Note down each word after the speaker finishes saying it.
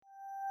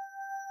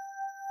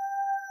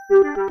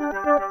Kill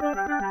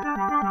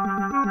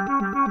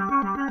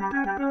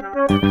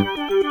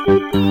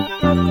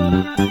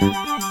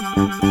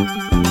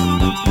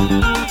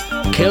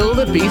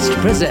the Beast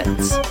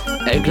presents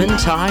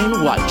Eglantine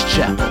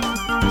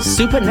Whitechapel,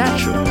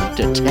 Supernatural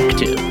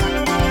Detective.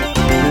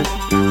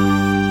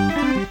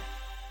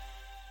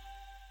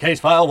 Case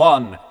File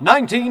 1,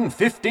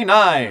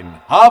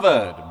 1959.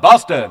 Harvard,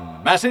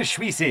 Boston,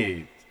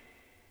 Massachusetts.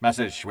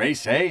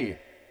 Massachusetts.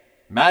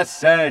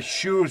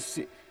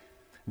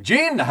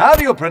 Jean, how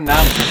do you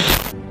pronounce it?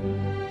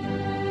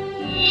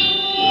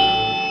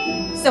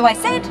 So I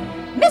said,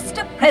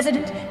 Mr.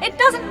 President, it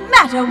doesn't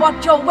matter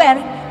what you're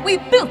wearing. We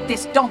built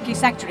this donkey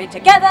sanctuary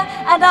together,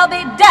 and I'll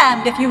be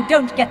damned if you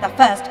don't get the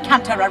first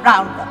canter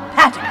around the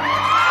paddock.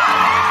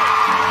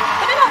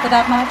 But enough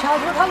about my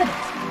childhood holidays.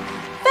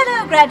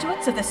 Fellow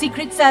graduates of the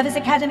Secret Service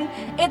Academy,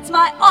 it's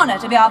my honor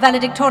to be our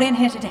valedictorian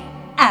here today.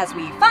 As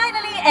we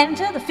finally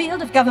enter the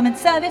field of government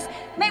service,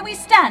 may we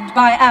stand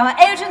by our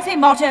agency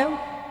motto,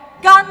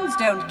 guns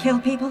don't kill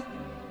people,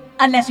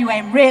 unless you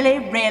aim really,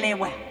 really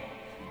well.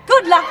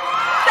 Good luck,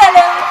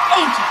 fellow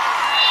agents.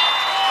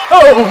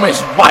 Oh,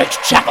 Miss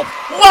Whitechapel,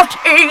 what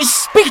a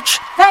speech!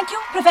 Thank you,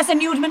 Professor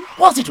Newdman.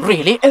 Was it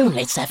really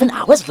only 7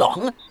 hours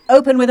long?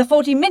 Open with a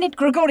 40-minute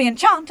Gregorian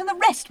chant and the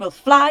rest will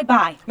fly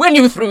by. When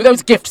you threw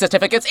those gift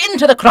certificates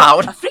into the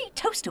crowd. A free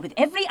toaster with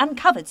every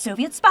uncovered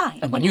Soviet spy.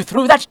 And when you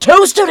threw that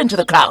toaster into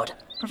the crowd.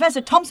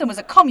 Professor Thompson was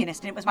a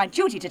communist and it was my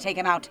duty to take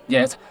him out.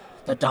 Yes,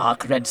 the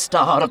dark red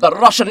star of the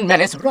Russian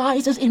menace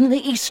rises in the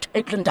east,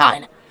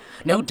 Eglantine.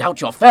 No doubt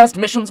your first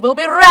missions will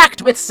be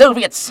racked with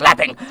Soviet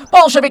slapping,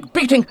 Bolshevik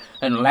beating,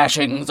 and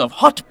lashings of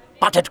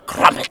hot-buttered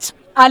crumpets.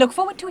 I look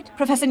forward to it,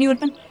 Professor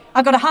Newdman.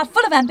 I've got a heart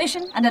full of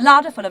ambition and a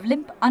larder full of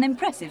limp,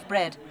 unimpressive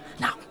bread.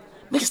 Now,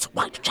 Miss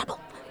Whitechapel,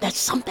 there's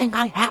something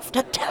I have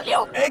to tell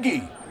you.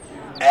 Eggy!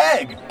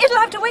 Egg! It'll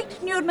have to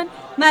wait, Newdman.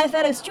 My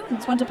fellow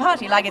students want to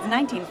party like it's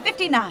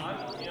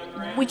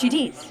 1959. Which it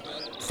is.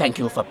 Thank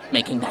you for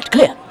making that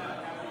clear.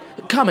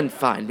 Come and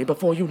find me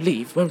before you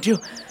leave, won't you?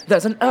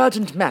 There's an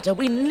urgent matter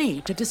we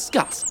need to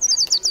discuss.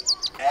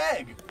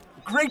 Egg!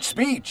 Great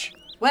speech!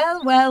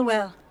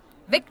 Well.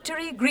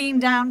 Victory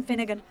Greendown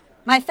Finnegan,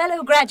 my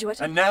fellow graduate.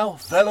 And now,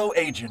 fellow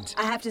agent.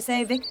 I have to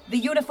say, Vic, the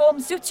uniform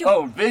suits you.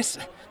 Oh, this?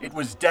 It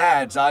was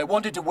Dad's. I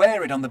wanted to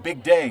wear it on the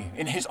big day,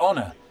 in his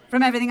honor.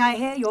 From everything I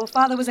hear, your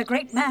father was a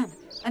great man,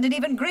 and an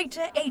even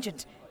greater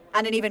agent,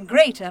 and an even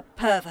greater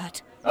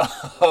pervert.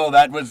 Oh,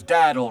 that was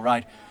Dad, all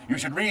right. You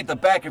should read the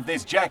back of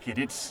this jacket.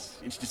 It's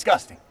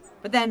disgusting.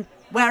 But then,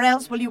 where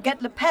else will you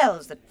get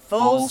lapels that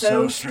fall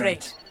so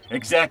straight?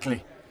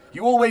 Exactly.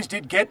 You always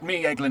did get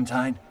me,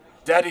 Eglantine.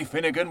 Daddy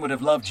Finnegan would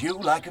have loved you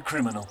like a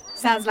criminal.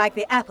 Sounds like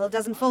the apple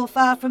doesn't fall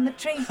far from the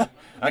tree.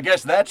 I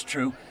guess that's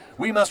true.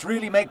 We must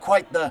really make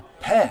quite the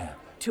pair.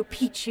 To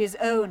peach his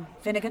own,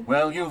 Finnegan.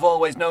 Well, you've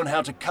always known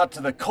how to cut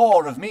to the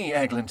core of me,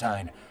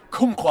 Eglantine.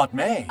 Kumquat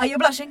may. Are you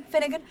blushing,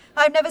 Finnegan?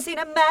 I've never seen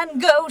a man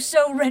go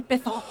so red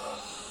before.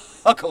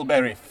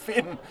 Huckleberry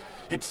Finn.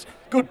 It's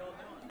good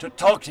to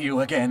talk to you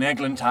again,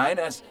 Eglantine,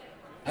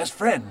 as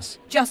friends.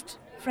 Just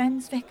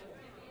friends, Vic?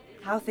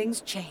 How things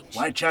change.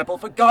 Whitechapel,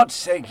 for God's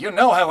sake, you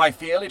know how I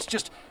feel. It's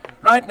just,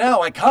 right now,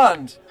 I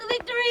can't.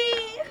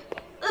 Victory!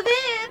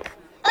 Vic!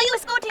 Are you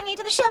escorting me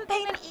to the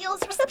Champagne and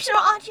Eels reception, or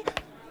aren't you?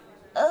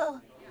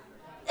 Oh,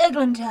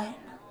 Eglantine.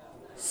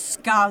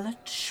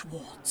 Scarlett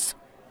Schwartz.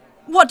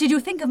 What did you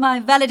think of my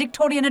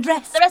valedictorian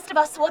address? The rest of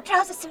us wore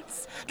trouser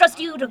suits. Trust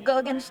you to go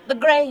against the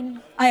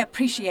grain. I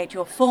appreciate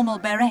your formal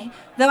beret,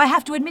 though I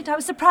have to admit I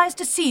was surprised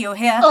to see you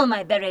here. All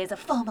my berets are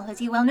formal,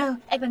 as you well know,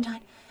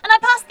 Eglantine. And I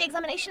passed the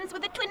examinations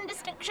with a twin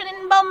distinction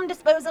in bomb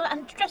disposal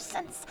and dress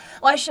sense.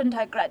 Why shouldn't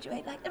I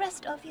graduate like the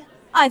rest of you?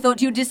 I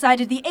thought you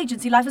decided the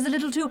agency life was a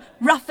little too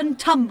rough and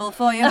tumble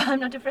for you.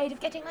 I'm not afraid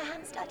of getting my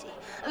hands dirty.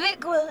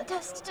 Vic will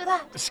attest to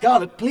that.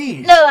 Scarlett,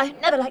 please. No, I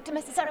never like to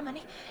miss a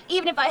ceremony,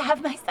 even if I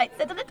have my sights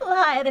set a little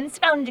higher than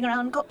scrounging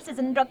around corpses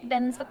and drug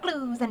dens for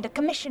clues and a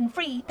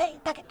commission-free pay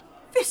packet.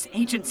 This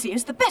agency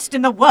is the best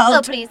in the world.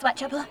 Oh, please,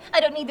 Whitechapel, I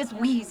don't need this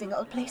wheezing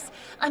old place.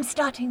 I'm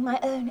starting my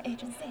own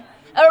agency.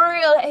 A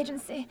real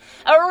agency.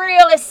 A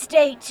real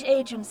estate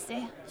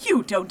agency.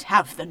 You don't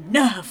have the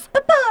nerve.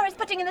 Papa is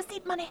putting in the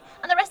seed money,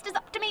 and the rest is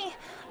up to me.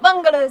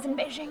 Bungalows in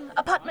Beijing,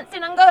 apartments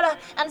in Angola,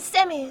 and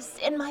semis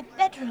in my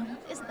bedroom.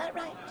 Isn't that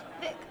right,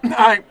 Vic?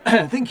 I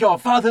think your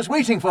father's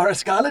waiting for us,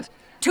 Scarlett.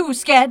 Too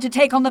scared to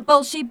take on the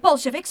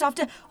Bolsheviks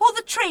after all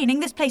the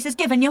training this place has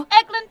given you?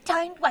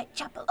 Eglantine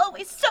Whitechapel,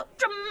 always so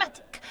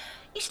dramatic.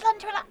 You should learn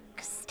to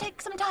relax.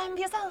 Take some time for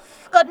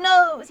yourself. God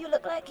knows you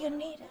look like you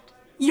need it.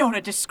 You're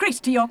a disgrace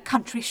to your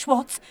country,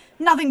 Schwartz.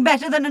 Nothing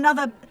better than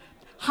another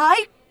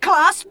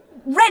high-class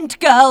rent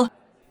girl.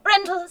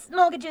 Rentals,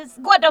 mortgages,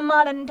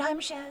 Guatemalan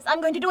timeshares. I'm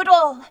going to do it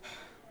all.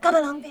 Come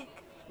along,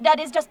 Vic.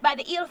 Daddy's just by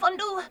the eel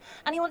fondue,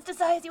 and he wants to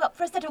size you up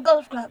for a set of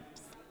golf clubs.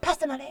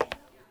 Personally.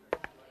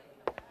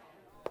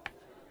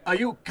 Are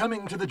you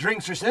coming to the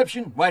drinks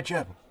reception,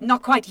 Whitechapel?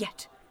 Not quite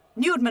yet.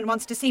 Newdman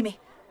wants to see me.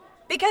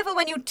 Be careful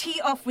when you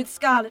tee off with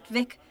Scarlett,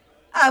 Vic.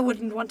 I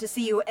wouldn't want to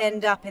see you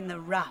end up in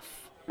the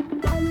rough.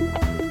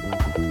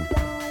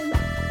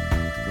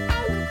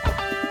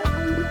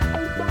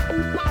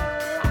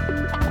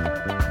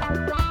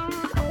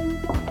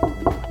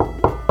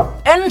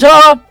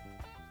 Enter!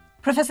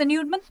 Professor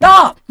Newman?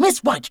 Ah, Miss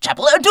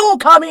Whitechapel, do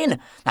come in.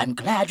 I'm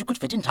glad you could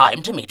fit in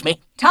time to meet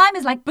me. Time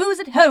is like booze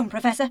at home,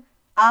 Professor.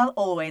 I'll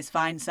always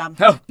find some.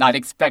 Oh, I'd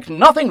expect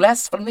nothing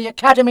less from the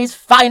Academy's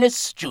finest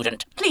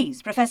student.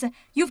 Please, Professor,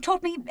 you've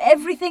taught me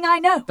everything I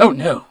know. Oh,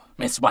 no,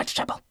 Miss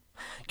Whitechapel.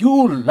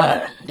 You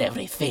learned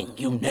everything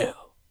you know.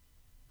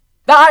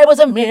 I was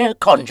a mere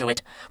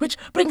conduit, which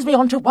brings me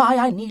on to why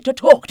I need to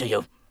talk to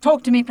you.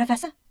 Talk to me,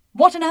 Professor.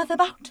 What on earth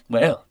about?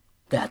 Well,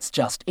 that's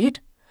just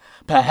it.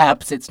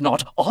 Perhaps it's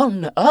not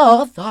on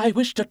Earth I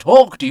wish to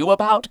talk to you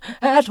about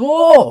at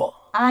all.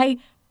 I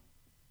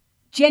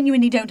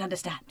genuinely don't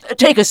understand.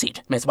 Take a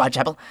seat, Miss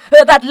Whitechapel.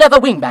 That leather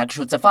wing-bag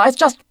should suffice,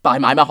 just by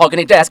my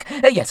mahogany desk.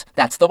 Yes,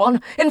 that's the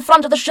one, in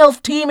front of the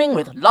shelf teeming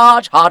with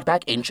large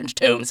hardback ancient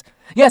tomes.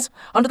 Yes,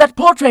 under that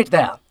portrait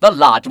there, the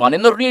large one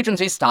in the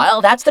Regency style,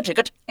 that's the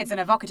ticket. It's an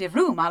evocative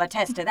room, I'll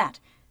attest to that.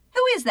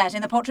 Who is that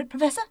in the portrait,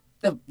 Professor?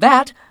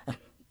 That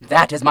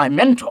is my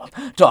mentor,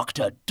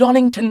 Dr.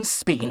 Donington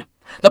Speen.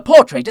 The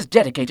portrait is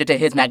dedicated to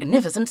his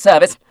magnificent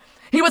service.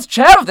 He was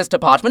chair of this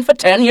department for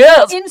 10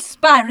 years.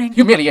 Inspiring.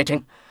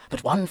 Humiliating.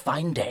 But one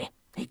fine day,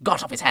 he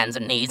got off his hands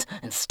and knees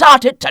and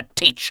started to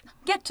teach.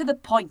 Get to the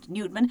point,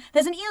 Newman.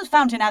 There's an eel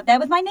fountain out there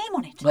with my name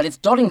on it. Well, it's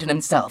Donington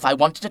himself I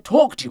wanted to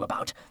talk to you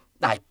about.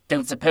 I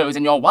don't suppose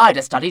in your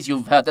wider studies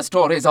you've heard the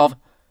stories of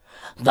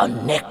the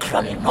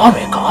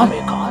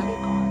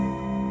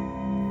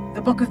Necronomicon.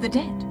 The Book of the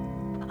Dead.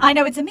 I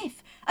know it's a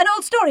myth. An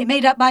old story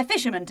made up by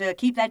fishermen to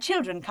keep their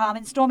children calm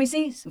in stormy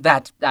seas.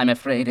 That, I'm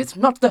afraid, is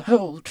not the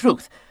whole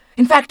truth.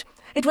 In fact,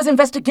 it was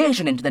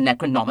investigation into the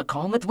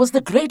Necronomicon that was the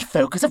great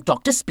focus of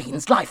Dr.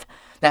 Speen's life,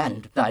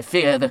 and, I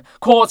fear, the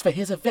cause for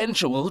his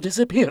eventual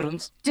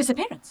disappearance.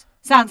 Disappearance?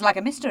 Sounds like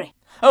a mystery.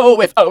 Oh,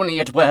 if only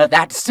it were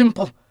that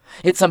simple.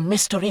 It's a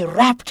mystery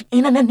wrapped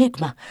in an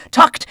enigma,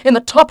 tucked in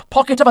the top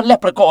pocket of a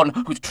leprechaun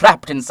who's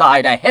trapped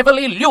inside a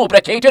heavily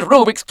lubricated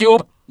Rubik's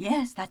Cube.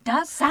 Yes, that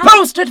does sound...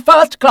 Posted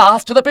first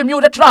class to the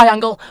Bermuda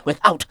Triangle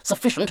without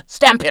sufficient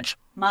stampage.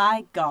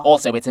 My God.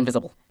 Also, it's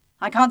invisible.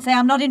 I can't say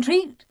I'm not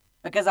intrigued,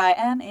 because I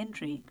am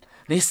intrigued.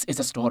 This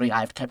is a story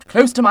I've kept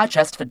close to my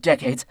chest for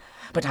decades,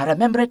 but I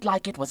remember it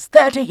like it was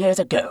 30 years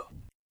ago.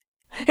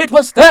 It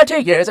was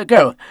 30 years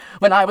ago,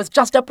 when I was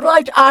just a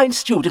bright-eyed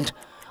student,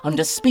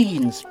 under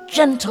Speen's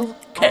gentle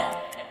care.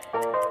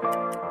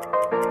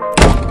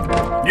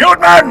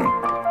 Newman!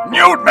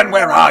 Newman,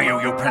 where are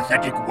you, you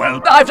pathetic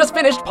whelp? I've just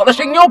finished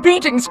polishing your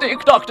beating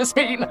stick, Dr.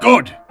 Speen.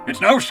 Good.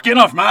 It's no skin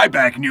off my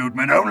back,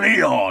 Newman, only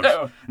yours.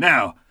 Oh.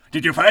 Now,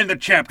 did you find the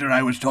chapter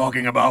I was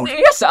talking about?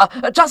 Yes, sir.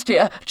 Just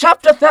here.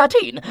 Chapter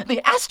 13. The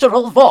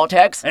Astral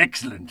Vortex.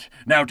 Excellent.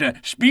 Now to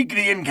speak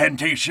the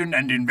incantation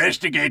and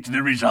investigate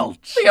the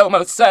results. The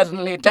almost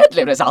certainly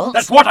deadly results.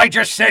 That's what I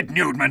just said,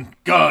 Newman.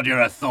 God, you're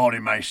a thorn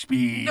in my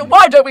speed.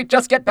 Why don't we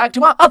just get back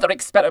to our other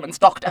experiments,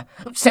 Doctor?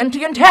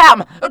 Sentient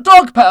ham,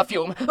 dog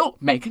perfume,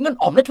 making an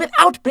omelette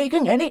without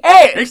breaking any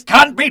eggs. It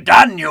can't be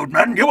done,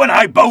 Newman. You and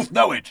I both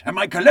know it, and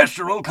my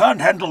cholesterol can't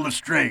handle the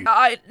strain.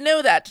 I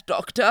know that,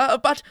 Doctor,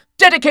 but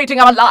dedicating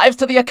our lives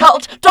to the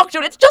occult,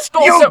 Doctor, it's just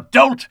also... You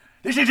dolt!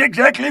 This is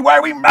exactly why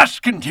we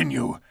must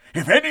continue.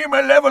 If any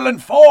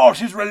malevolent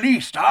force is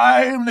released,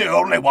 I'm the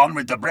only one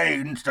with the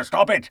brains to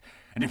stop it.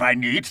 And if I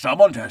need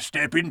someone to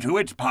step into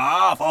its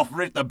path,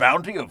 offer it the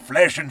bounty of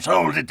flesh and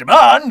souls it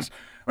demands,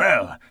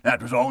 well,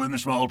 that was all in the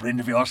small print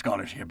of your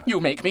scholarship.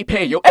 You make me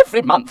pay you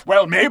every month.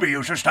 Well, maybe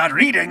you should start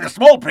reading the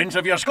small print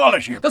of your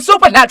scholarship. The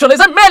supernatural is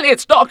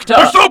immense, Doctor!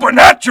 The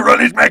supernatural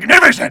is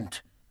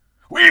magnificent!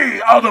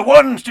 We are the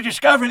ones to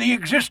discover the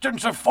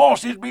existence of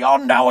forces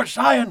beyond our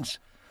science.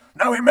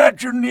 Now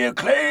imagine the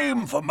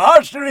acclaim for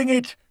mastering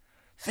it.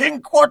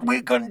 Think what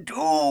we can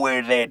do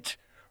with it.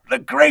 The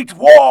Great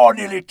War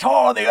nearly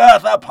tore the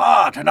Earth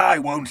apart, and I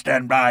won't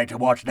stand by to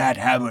watch that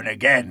happen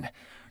again.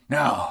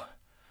 Now,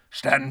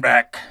 stand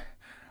back.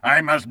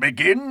 I must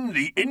begin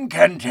the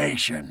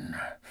incantation.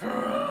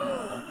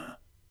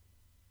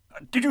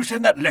 Did you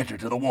send that letter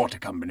to the water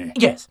company?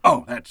 Yes.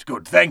 Oh, that's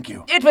good, thank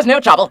you. It was no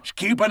trouble.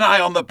 Keep an eye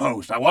on the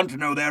post. I want to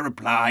know their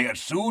reply as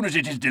soon as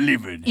it is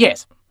delivered.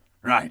 Yes.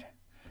 Right.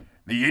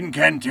 The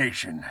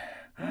incantation.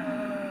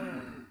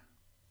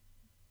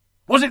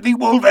 Was it the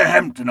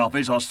Wolverhampton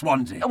office or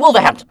Swansea?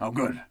 Wolverhampton. Oh,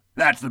 good.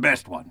 That's the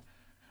best one.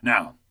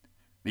 Now,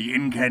 the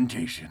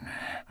incantation.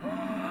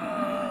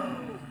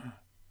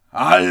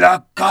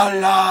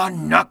 Alakala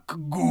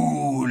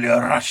nakgul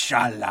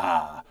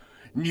rashala.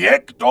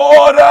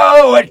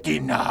 Niektora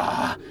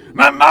wetina.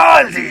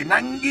 Mamazi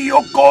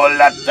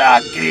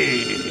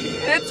nangiokolataki.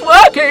 It's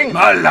working!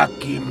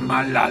 Malaki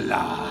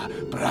malala.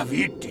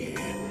 Praviti.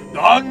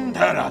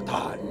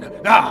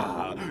 Dontaratan.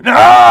 Na!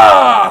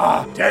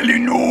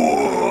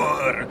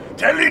 Telinur!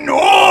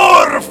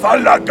 Telinur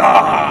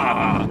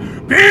falaga!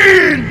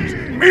 Beans!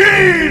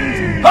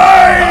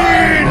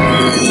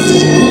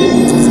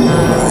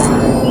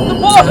 The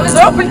portal is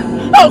open!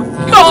 Oh,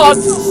 God,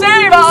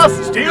 save us!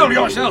 Steel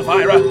yourself,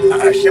 Ira.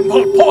 A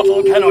simple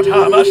portal cannot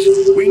harm us.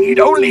 We need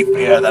only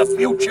fear the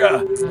future,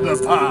 the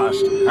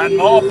past, and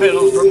more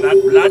pills from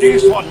that bloody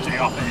Swansea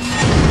office.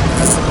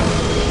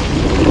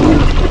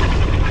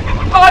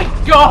 My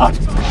God!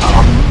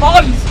 A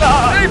monster!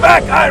 Stay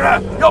back,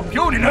 Ira! Your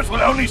puniness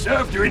will only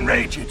serve to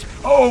enrage it.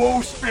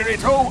 Oh, spirit,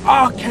 oh,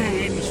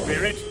 arcane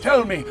spirit,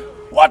 tell me,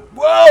 what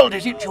world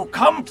is it you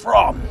come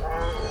from?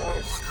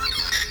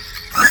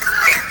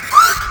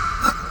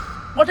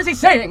 What is he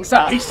saying,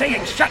 sir? He's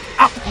saying, shut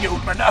up,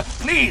 Newman.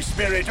 Please,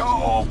 spirit,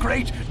 oh,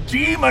 great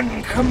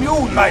demon,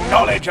 commune thy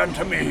knowledge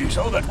unto me,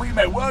 so that we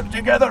may work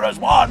together as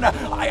one.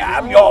 I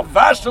am your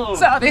vassal.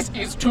 Sir, this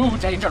is too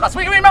dangerous.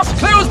 We must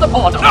close the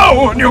portal.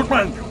 No,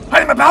 Newman! I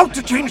am about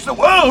to change the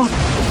world!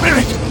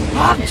 Spirit,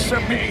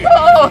 answer me!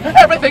 Oh,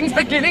 everything's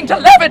beginning to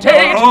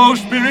levitate. Oh,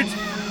 Spirit,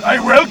 I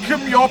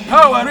welcome your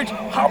power. It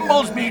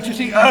humbles me to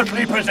see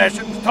earthly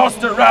possessions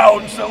tossed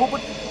around so, but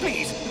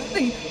please,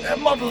 the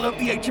model of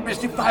the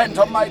HMS Defiant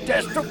on my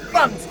desk took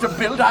months to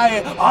build. I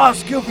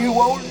ask of you,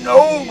 oh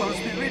noble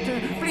Spirit,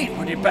 please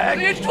put it back.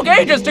 It took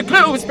ages to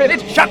close,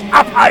 Spirit. Shut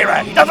up,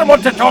 Ira! He doesn't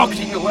want to talk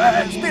to you.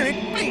 Spirit,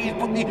 please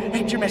put the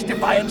HMS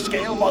Defiant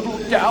scale model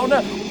down.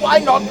 Why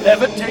not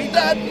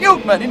levitate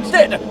Newman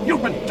instead?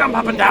 Newman, jump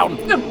up and down.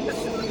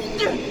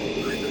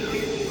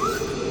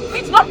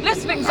 He's not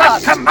listening, sir.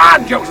 I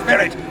command you,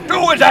 Spirit!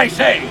 Do as I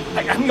say!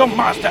 I am your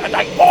master, and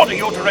I order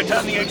you to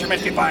return the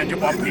HMS Defiant in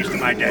one piece to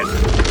my desk.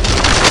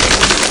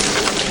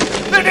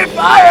 The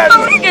Defiant! The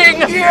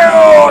rigging!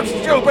 You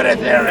stupid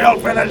ethereal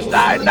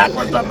Philistine! That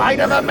was the might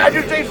of Her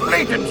Majesty's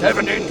fleet in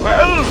 1712!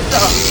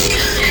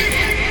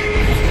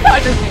 I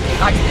don't think he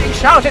likes being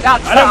shouted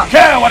at, sir. I don't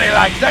care what he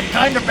likes. That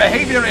kind of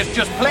behavior is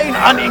just plain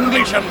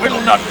un-English and will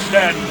not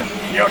stand.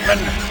 Newman,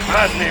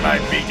 pass me my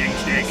beating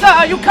stick.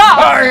 Sir, you can't!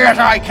 Oh, yes,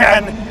 I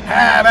can.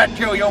 Have at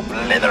you, you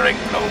blithering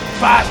blue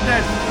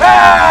bastard. Sir,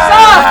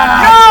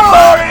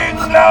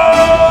 no!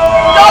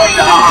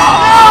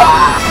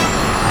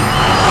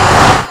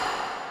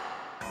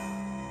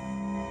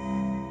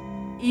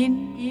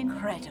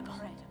 Incredible.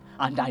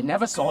 And I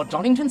never saw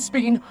Donington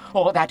Speen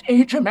or that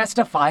HMS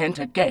Defiant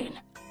again.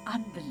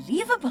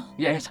 Unbelievable.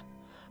 Yes,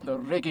 the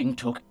rigging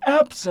took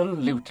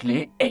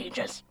absolutely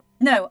ages.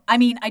 No, I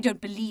mean, I don't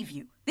believe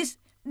you.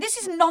 This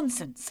is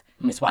nonsense.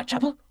 Miss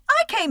Whitechapel?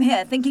 I came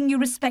here thinking you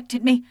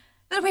respected me,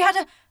 that we had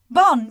a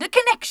bond, a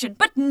connection,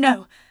 but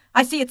no.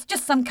 I see it's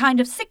just some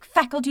kind of sick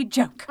faculty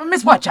joke.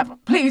 Miss Whitechapel,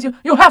 please,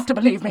 you have to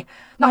believe me.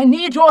 I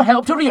need your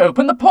help to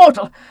reopen the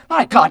portal.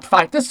 I can't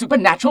fight the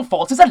supernatural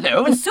forces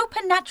alone. The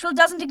supernatural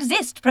doesn't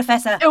exist,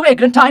 Professor. Oh,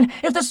 Eglantine,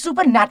 if the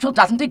supernatural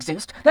doesn't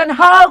exist, then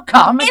how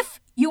come...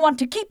 If you want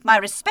to keep my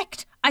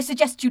respect, I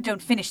suggest you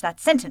don't finish that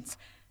sentence.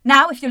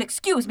 Now, if you'll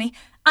excuse me,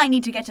 I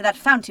need to get to that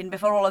fountain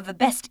before all of the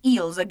best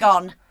eels are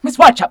gone. Miss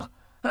Whitechapel,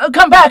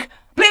 come back,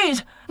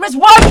 please! Miss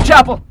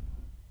Whitechapel!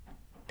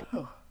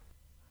 Oh.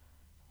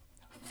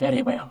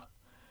 Very well.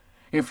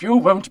 If you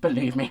won't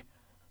believe me,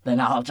 then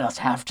I'll just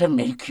have to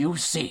make you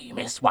see,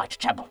 Miss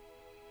Whitechapel.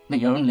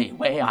 The only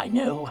way I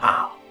know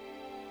how.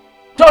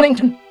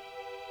 Donington,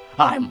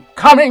 I'm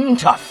coming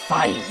to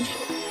find you.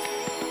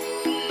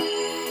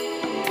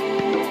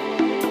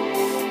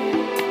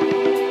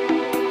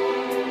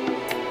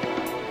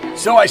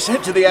 So I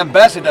said to the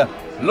ambassador,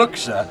 look,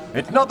 sir,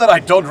 it's not that I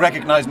don't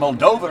recognize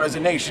Moldova as a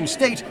nation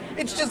state,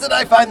 it's just that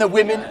I find the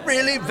women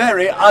really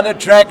very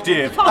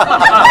unattractive.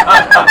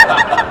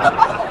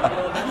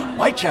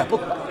 Whitechapel,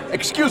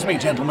 excuse me,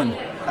 gentlemen.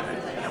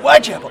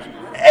 Whitechapel,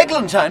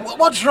 Eglantine,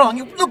 what's wrong?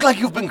 You look like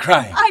you've been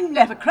crying. I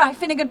never cry,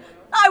 Finnegan.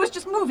 I was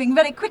just moving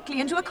very quickly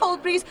into a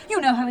cold breeze.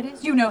 You know how it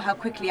is. You know how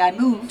quickly I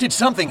move. Did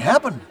something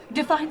happen?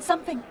 Define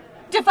something.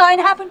 Define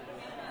happen.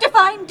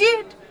 Define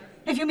did.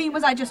 If you mean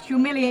was I just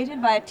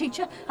humiliated by a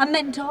teacher, a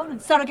mentor, and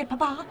surrogate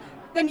papa,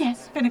 then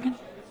yes, Finnegan,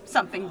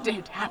 something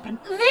did happen.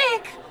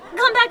 Vic,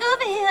 come back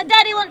over here.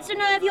 Daddy wants to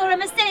know if you're a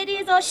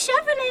Mercedes or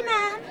Chevrolet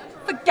man.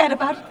 Forget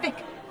about it,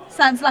 Vic.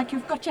 Sounds like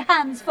you've got your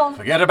hands full.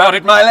 Forget about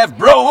it, my left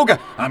brogue.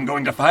 I'm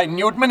going to find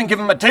Newtman and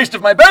give him a taste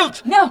of my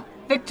belt. No,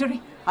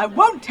 Victory. I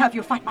won't have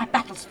you fight my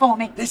battles for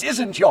me. This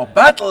isn't your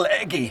battle,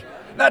 Eggy.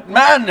 That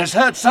man has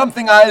heard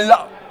something I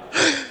love.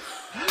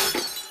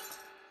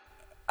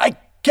 I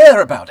care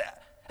about it.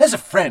 As a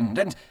friend,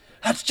 and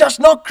that's just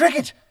not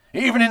cricket,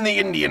 even in the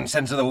Indian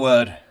sense of the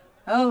word.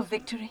 Oh,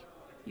 Victory,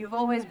 you've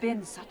always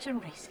been such a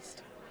racist.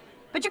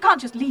 But you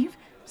can't just leave.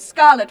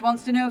 Scarlett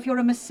wants to know if you're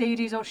a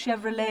Mercedes or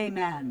Chevrolet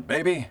man.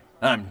 Baby,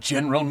 I'm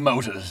General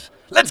Motors.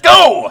 Let's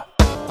go!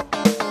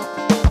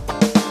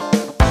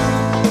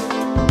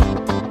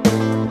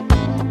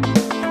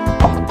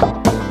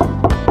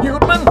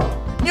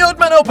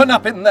 Newtman, open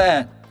up in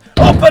there.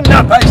 Open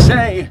up, I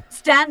say.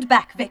 Stand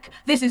back, Vic.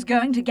 This is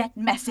going to get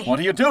messy. What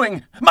are you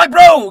doing? My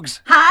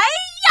brogues!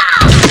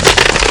 Hi-ya!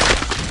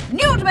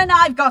 Newtman,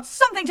 I've got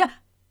something to...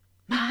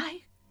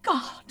 My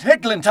God.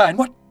 Eglantine,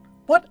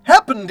 what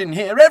happened in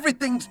here?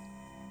 Everything's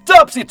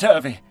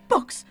topsy-turvy.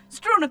 Books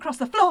strewn across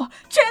the floor,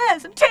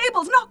 chairs and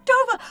tables knocked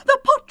over, the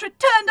portrait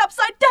turned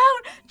upside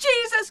down.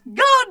 Jesus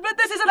God, but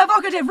this is an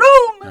evocative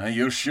room. Are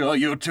you sure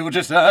you two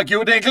just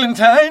argued,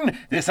 Eglantine?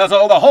 This has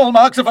all the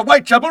hallmarks of a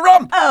Whitechapel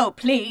romp. Oh,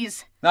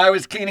 please. I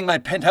was cleaning my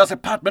penthouse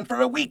apartment for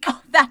a week.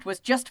 Oh, that was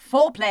just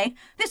foreplay.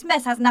 This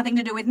mess has nothing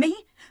to do with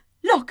me.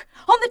 Look,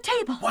 on the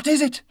table. What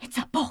is it? It's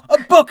a book.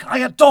 A book I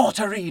adore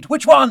to read.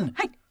 Which one?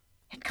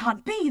 It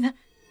can't be.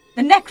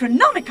 The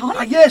Necronomicon.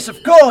 Ah, yes,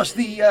 of course.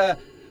 I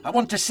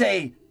want to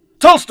say...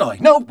 Tolstoy.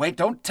 No, wait,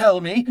 don't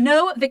tell me.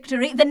 No,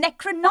 Victory, the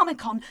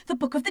Necronomicon, the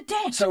Book of the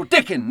Dead. So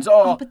Dickens,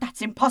 or... Oh, but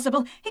that's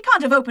impossible. He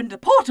can't have opened the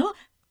portal.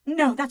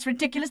 No, that's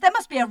ridiculous. There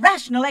must be a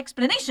rational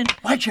explanation.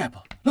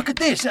 Whitechapel, look at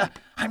this.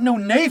 I'm no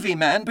Navy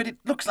man, but it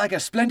looks like a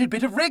splendid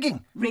bit of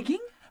rigging. Rigging?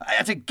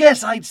 At a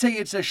guess, I'd say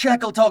it's a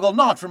shackle-toggle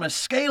knot from a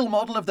scale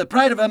model of the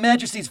Pride of Her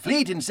Majesty's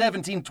fleet in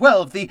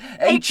 1712, the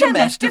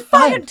HMS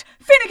Defiant.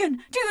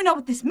 Finnegan, do you know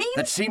what this means?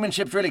 That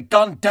seamanship's really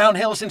gone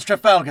downhill since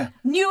Trafalgar.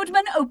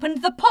 Newdman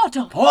opened the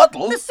portal.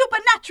 Portal? The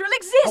supernatural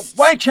exists.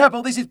 Oh,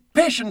 Whitechapel, this is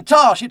pish and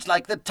tosh. It's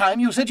like the time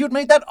you said you'd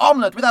made that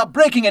omelette without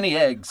breaking any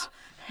eggs.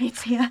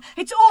 It's here.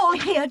 It's all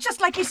here, just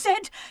like you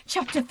said.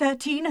 Chapter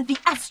 13, The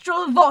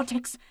Astral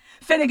Vortex.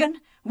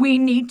 Finnegan, we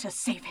need to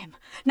save him.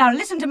 Now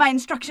listen to my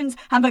instructions,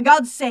 and for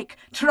God's sake,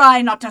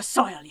 try not to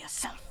soil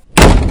yourself.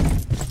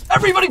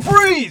 Everybody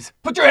freeze!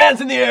 Put your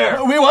hands in the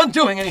air! We weren't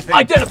doing anything.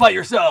 Identify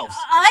yourselves!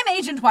 I'm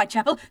Agent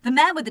Whitechapel. The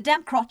man with the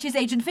damp crotch is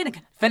Agent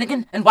Finnegan.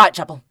 Finnegan and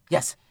Whitechapel.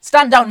 Yes.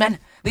 Stand down, men.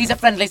 These are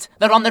friendlies.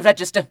 They're on the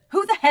register.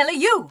 Who the hell are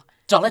you?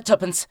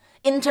 $2,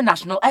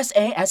 International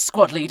SAS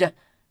Squad Leader.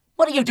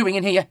 What are you doing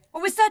in here?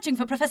 Well, we're searching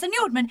for Professor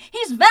Newdman.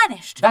 He's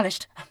vanished.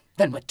 Vanished?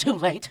 Then we're too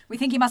late. We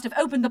think he must have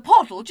opened the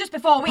portal just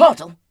before we...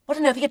 Portal? What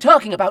on earth are you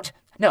talking about?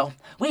 No,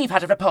 we've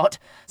had a report.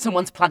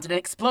 Someone's planted an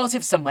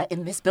explosive somewhere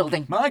in this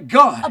building. My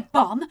God! A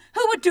bomb?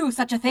 Who would do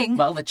such a thing?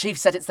 Well, the chief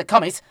said it's the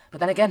commies, but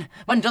then again,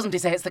 when doesn't he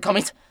say it's the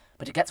commies?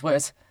 But it gets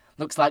worse.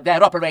 Looks like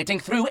they're operating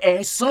through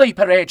a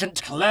sleeper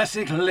agent.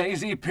 Classic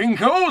lazy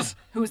pinkos!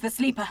 Who's the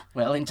sleeper?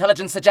 Well,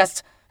 intelligence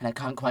suggests, and I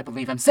can't quite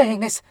believe I'm saying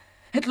this,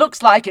 it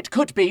looks like it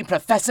could be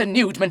Professor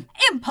Newdman.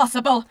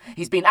 Impossible!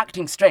 He's been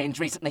acting strange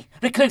recently.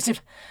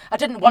 Reclusive. I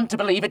didn't want to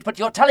believe it, but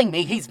you're telling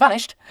me he's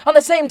vanished on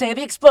the same day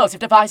the explosive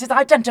device is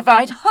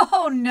identified.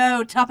 Oh,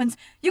 no, Tuppence.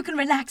 You can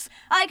relax.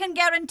 I can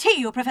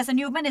guarantee you Professor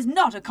Newdman is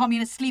not a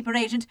communist sleeper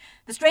agent.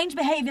 The strange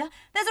behaviour,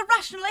 there's a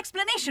rational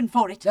explanation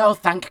for it. Oh,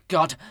 thank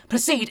God.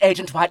 Proceed,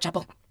 Agent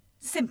Whitechapel.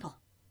 Simple.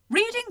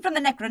 Reading from the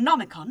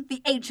Necronomicon,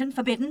 the ancient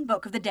forbidden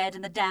book of the dead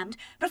and the damned,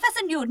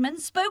 Professor Newdman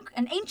spoke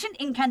an ancient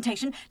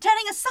incantation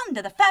tearing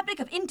asunder the fabric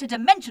of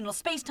interdimensional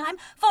space-time,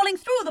 falling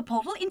through the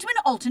portal into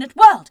an alternate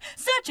world,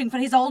 searching for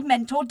his old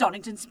mentor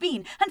Donington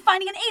Speen, and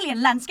finding an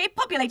alien landscape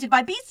populated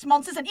by beasts,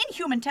 monsters, and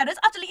inhuman terrors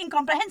utterly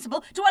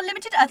incomprehensible to our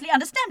limited earthly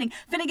understanding.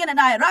 Finnegan and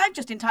I arrived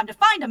just in time to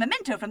find a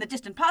memento from the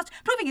distant past,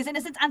 proving his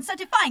innocence and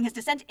certifying his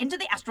descent into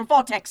the astral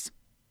vortex.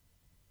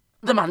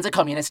 The man's a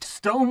communist.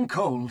 Stone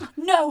cold.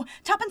 No,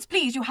 Tuppence,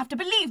 please, you have to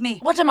believe me.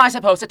 What am I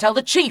supposed to tell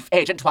the chief,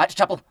 Agent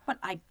Whitechapel? Well,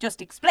 I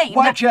just explained.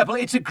 Whitechapel,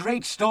 it's a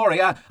great story.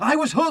 I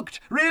was hooked,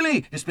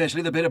 really.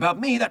 Especially the bit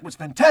about me. That was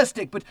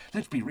fantastic. But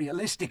let's be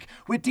realistic.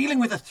 We're dealing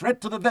with a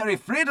threat to the very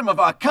freedom of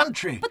our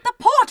country. But the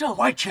portal!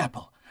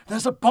 Whitechapel,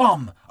 there's a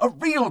bomb. A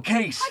real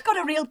case. I've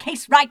got a real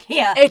case right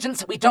here.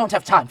 Agents, we don't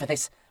have time for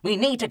this. We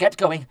need to get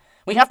going.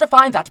 We have to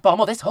find that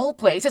bomb or this whole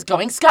place is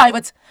going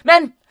skywards.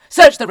 Men,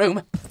 search the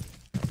room.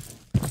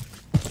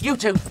 You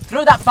two,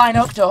 through that fine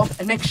oak door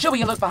and make sure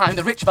you look behind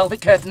the rich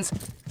velvet curtains.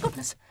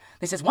 Goodness,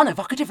 this is one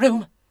evocative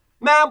room.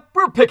 Ma'am,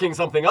 we're picking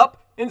something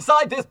up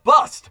inside this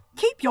bust.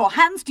 Keep your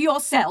hands to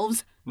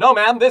yourselves. No,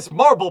 ma'am, this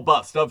marble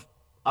bust of,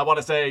 I want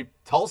to say,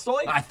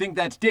 Tolstoy? I think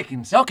that's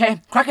Dickens.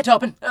 Okay, crack it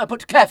open,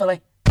 but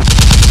carefully.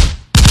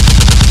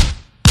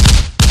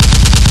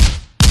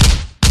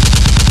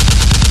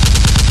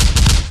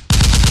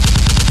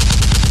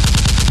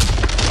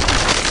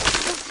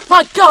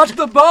 My God!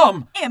 The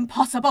bomb!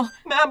 Impossible.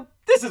 Ma'am,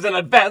 this is an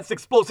advanced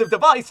explosive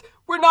device.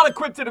 We're not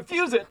equipped to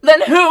defuse it.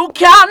 Then who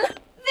can?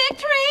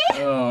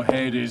 Victory! Oh,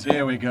 Hades,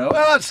 here we go.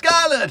 Oh,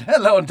 Scarlet!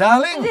 Hello,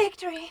 darling!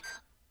 Victory!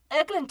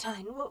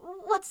 Eglantine,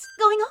 what's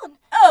going on?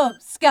 Oh,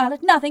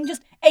 Scarlet, nothing,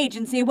 just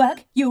agency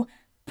work. You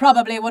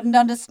probably wouldn't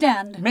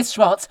understand. Miss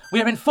Schwartz,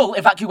 we're in full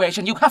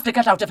evacuation. You have to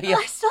get out of here.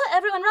 I saw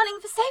everyone running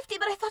for safety,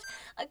 but I thought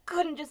I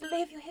couldn't just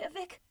leave you here,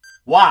 Vic.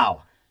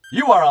 Wow,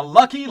 you are a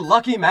lucky,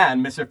 lucky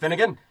man, Mr.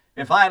 Finnegan.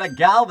 If I had a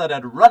gal that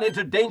had run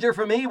into danger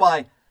for me,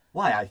 why,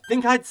 I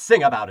think I'd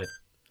sing about it.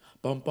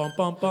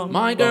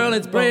 My girl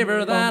is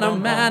braver than a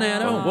man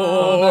in a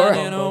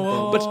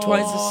war, but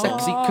twice as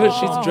sexy 'cause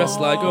she's dressed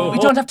like a whore. We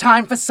don't have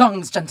time for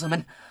songs,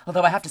 gentlemen.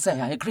 Although I have to say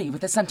I agree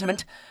with the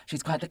sentiment.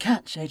 She's quite the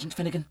catch, Agent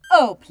Finnegan.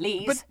 Oh,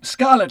 please. But,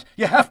 Scarlet,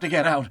 you have to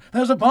get out.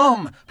 There's a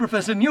bomb.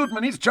 Professor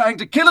Newdman is trying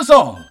to kill us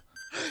all.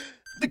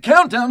 The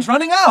countdown's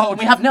running out.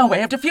 We have no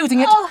way of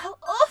defusing it. Oh, how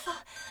awful!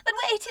 But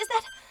wait, is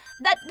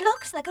that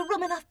looks like a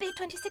Romanov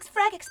B-26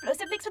 frag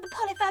explosive mixed with a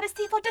Polyfabus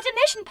C4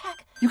 detonation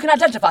pack. You can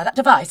identify that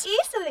device.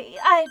 Easily.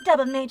 I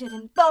double majored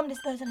in bomb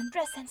disposal and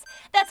dress sense.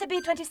 That's a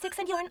B-26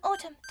 and you're in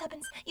autumn,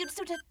 Tuppence. You'd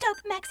suit a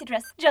dope maxi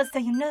dress, just so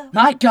you know.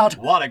 My God.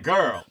 What a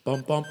girl.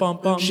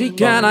 She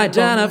can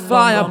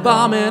identify a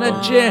bomb in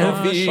a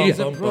jiffy,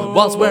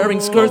 whilst wearing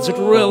skirts that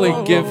really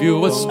give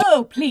you a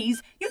Oh,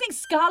 please. You think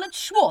Scarlet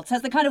Schwartz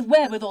has the kind of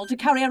wherewithal to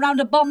carry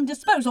around a bomb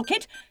disposal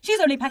kit?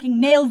 She's only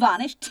packing nail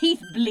varnish,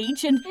 teeth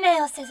bleach, and...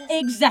 Nail scissors.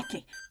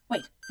 Exactly.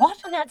 Wait, what?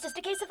 Oh, now it's just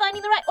a case of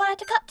finding the right wire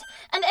to cut.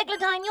 And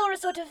Eglantine, you're a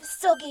sort of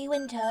soggy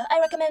winter.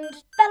 I recommend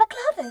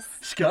balaclavas.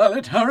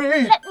 Scarlet,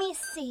 hurry! Let me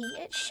see.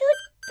 It should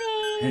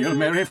be... Hail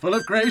Mary, full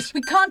of grace.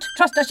 We can't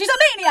trust her. She's a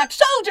maniac.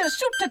 Soldiers,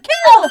 shoot to kill.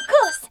 Oh, of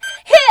course.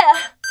 Here!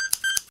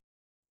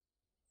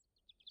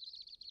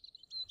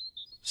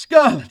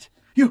 Scarlet,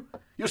 you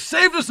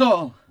saved us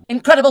all.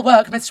 Incredible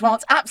work, Miss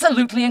Schwartz.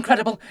 Absolutely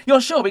incredible.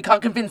 You're sure we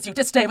can't convince you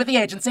to stay with the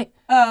agency?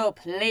 Oh,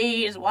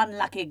 please, one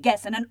lucky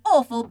guess and an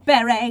awful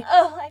beret.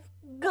 Oh, I've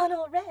gone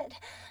all red.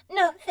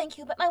 No, thank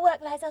you, but my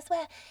work lies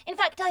elsewhere. In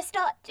fact, I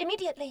start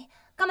immediately.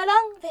 Come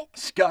along, Vic.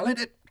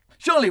 Scarlet,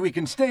 surely we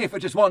can stay for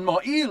just one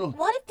more eel.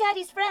 One of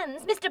Daddy's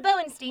friends, Mr.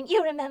 Bowenstein,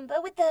 you remember,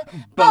 with the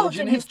Bulge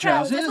in his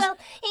trousers? Well,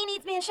 he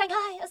needs me in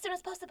Shanghai as soon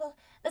as possible.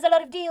 There's a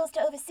lot of deals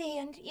to oversee,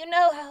 and you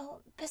know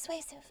how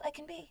persuasive I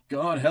can be.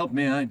 God help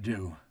me, I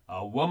do.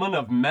 A woman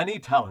of many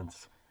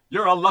talents.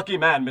 You're a lucky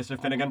man, Mr.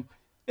 Finnegan.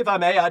 If I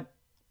may,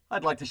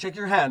 I'd like to shake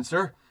your hand,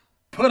 sir.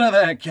 Put her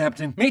there,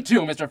 Captain. Me too,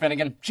 Mr.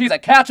 Finnegan. She's a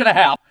catch and a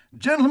half.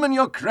 Gentlemen,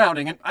 you're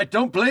crowding, and I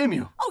don't blame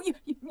you. Oh,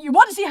 you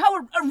want to see how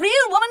a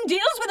real woman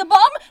deals with a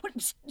bomb? Well,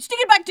 stick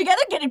it back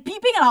together, get it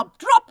peeping, and I'll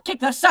drop kick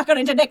the sucker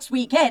into next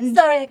weekend.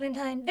 Sorry,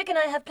 Eglantine. Vic and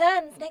I have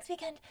plans next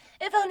weekend.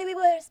 If only we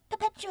were as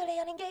perpetually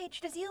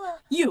unengaged as you are.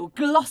 You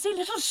glossy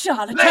little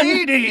charlatan.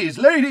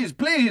 Ladies,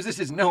 please, this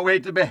is no way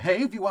to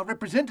behave. You are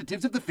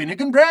representatives of the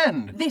Finnegan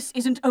brand. This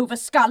isn't over,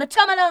 Scarlet.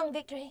 Come along,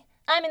 Victory.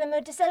 I'm in the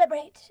mood to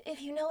celebrate,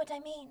 if you know what I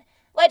mean.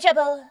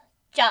 Whitechapel,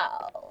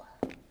 ciao.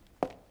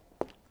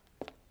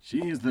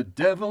 She is the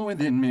devil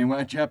within me,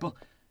 Whitechapel.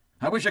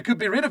 I wish I could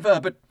be rid of her,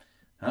 but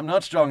I'm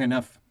not strong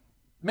enough.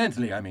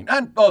 Mentally, I mean.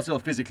 And also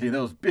physically.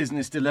 Those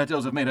business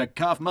stilettos have made her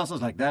calf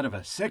muscles like that of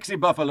a sexy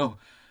buffalo.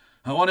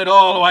 I want it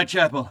all,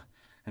 Whitechapel.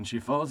 And she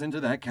falls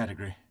into that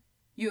category.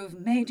 You've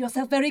made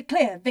yourself very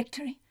clear,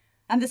 Victory.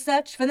 And the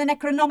search for the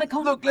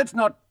Necronomicon? Look, let's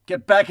not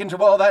get back into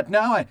all that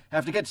now. I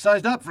have to get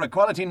sized up for a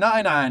Quality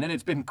 9 iron, and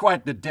it's been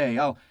quite the day.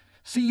 I'll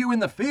see you in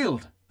the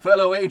field,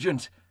 fellow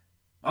agent.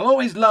 I'll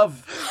always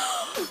love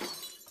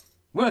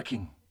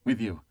working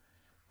with you.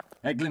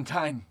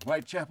 Eglantine,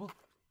 Whitechapel.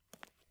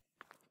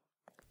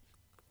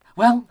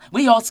 Well,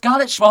 we all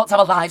Scarlet Schwartz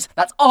our lives.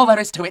 That's all there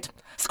is to it.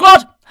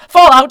 Squad,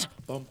 fall out!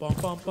 Bum, bum,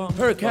 bum, bum.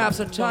 Her calves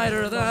are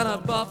tighter than a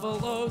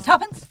buffalo's.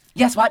 Tuppence?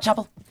 Yes,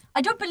 Whitechapel?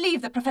 I don't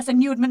believe that Professor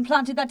Newdman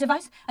planted that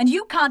device, and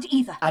you can't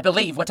either. I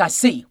believe what I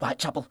see,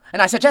 Whitechapel,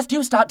 and I suggest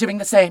you start doing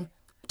the same.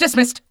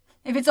 Dismissed.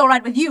 If it's all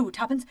right with you,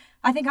 Tuppence,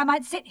 I think I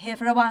might sit here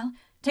for a while.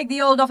 Take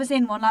the old office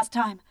in one last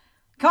time.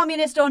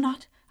 Communist or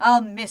not,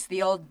 I'll miss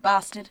the old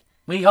bastard.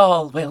 We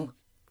all will.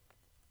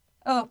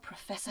 Oh,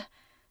 Professor,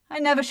 I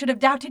never should have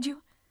doubted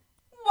you.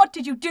 What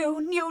did you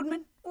do,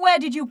 Newdman? Where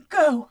did you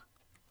go?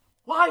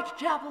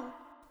 Whitechapel!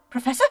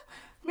 Professor?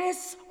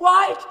 Miss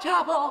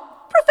Whitechapel!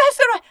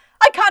 Professor,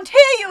 I can't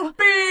hear you!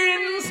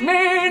 Beans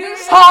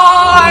means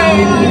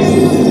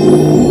hides!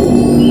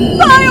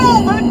 By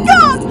all the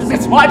gods!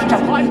 Miss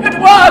Whitechapel, it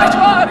worked!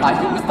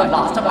 I used the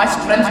last of my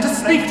strength to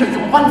speak to you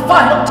one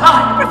final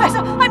time! Professor,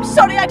 I'm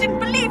sorry I didn't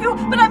believe you,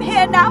 but I'm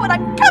here now and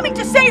I'm coming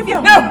to save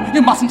you! No,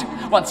 you mustn't!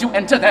 Once you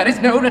enter, there is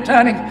no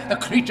returning. The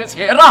creatures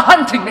here are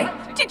hunting me!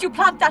 Did you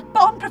plant that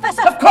bomb,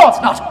 Professor? Of course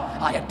not!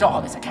 I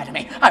adore this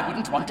academy. I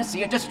wouldn't want to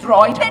see it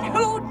destroyed. Then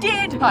who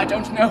did? I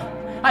don't know.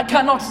 I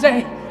cannot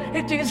say.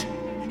 It is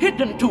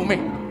hidden to me.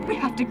 We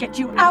have to get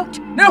you out.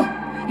 No!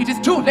 It is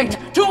too late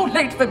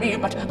for me,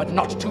 but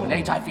not too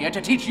late, I fear, to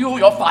teach you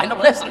your final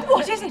lesson.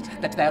 What is it?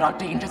 That there are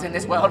dangers in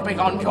this world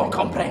beyond your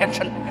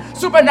comprehension.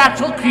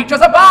 Supernatural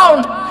creatures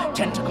abound!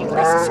 Tentacle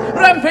beasts,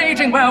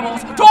 rampaging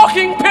werewolves,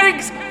 talking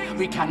pigs!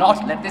 We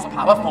cannot let this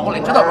power fall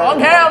into the wrong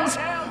hands!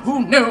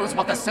 Who knows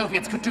what the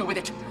Soviets could do with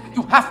it?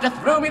 You have to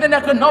throw me the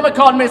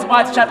Necronomicon, Miss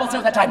Whitechapel,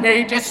 so that I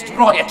may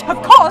destroy it.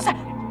 Of course!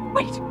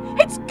 Wait,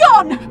 it's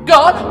gone!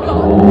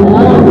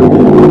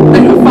 Gone?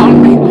 They have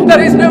found me.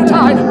 There is no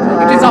time.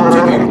 It is up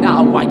to you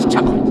now,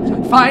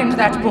 Whitechapel. Find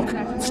that book.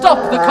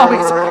 Stop the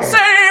commies.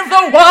 Save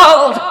the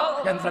world!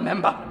 And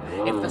remember,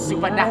 if the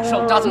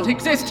supernatural doesn't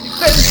exist,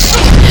 then...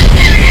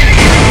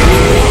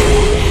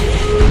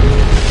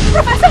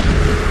 Professor?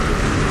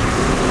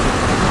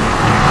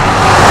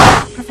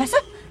 Professor?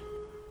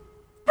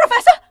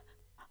 Professor?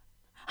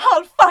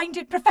 I'll find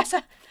it,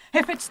 Professor,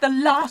 if it's the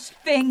last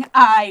thing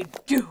I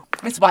do.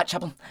 Miss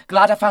Whitechapel,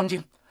 glad I found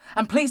you.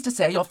 I'm pleased to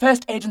say your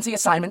first agency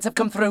assignments have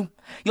come through.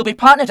 You'll be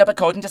partnered up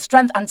according to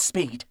strength and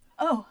speed.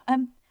 Oh,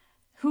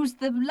 who's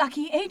the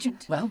lucky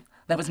agent? Well,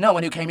 there was no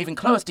one who came even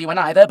close to you and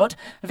either, but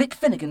Vic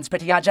Finnegan's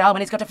pretty agile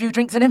when he's got a few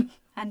drinks in him.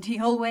 And he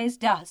always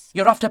does.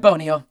 You're off to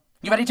Borneo.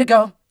 You ready to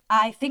go?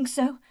 I think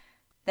so.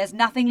 There's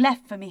nothing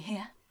left for me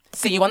here.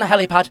 See you on the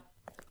helipad.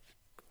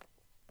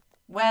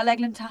 Well,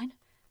 Eglantine,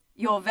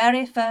 your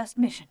very first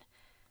mission.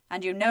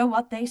 And you know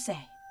what they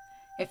say.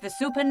 If the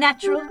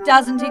supernatural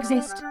doesn't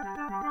exist,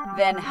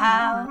 then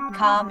how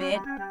come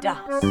it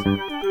does?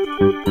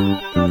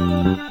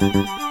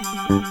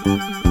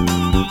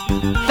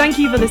 Thank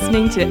you for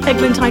listening to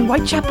Eglantine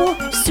Whitechapel,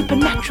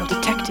 Supernatural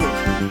Detective.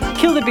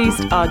 Kill the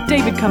Beast are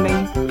David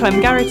Cumming, Clem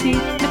Garrity,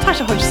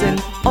 Natasha Hodgson,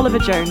 Oliver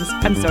Jones,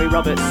 and Zoe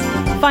Roberts.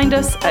 Find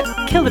us at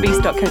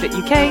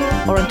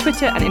killthebeast.co.uk or on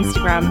Twitter and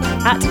Instagram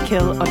at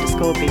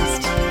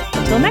kill_beast.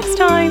 Until next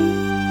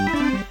time!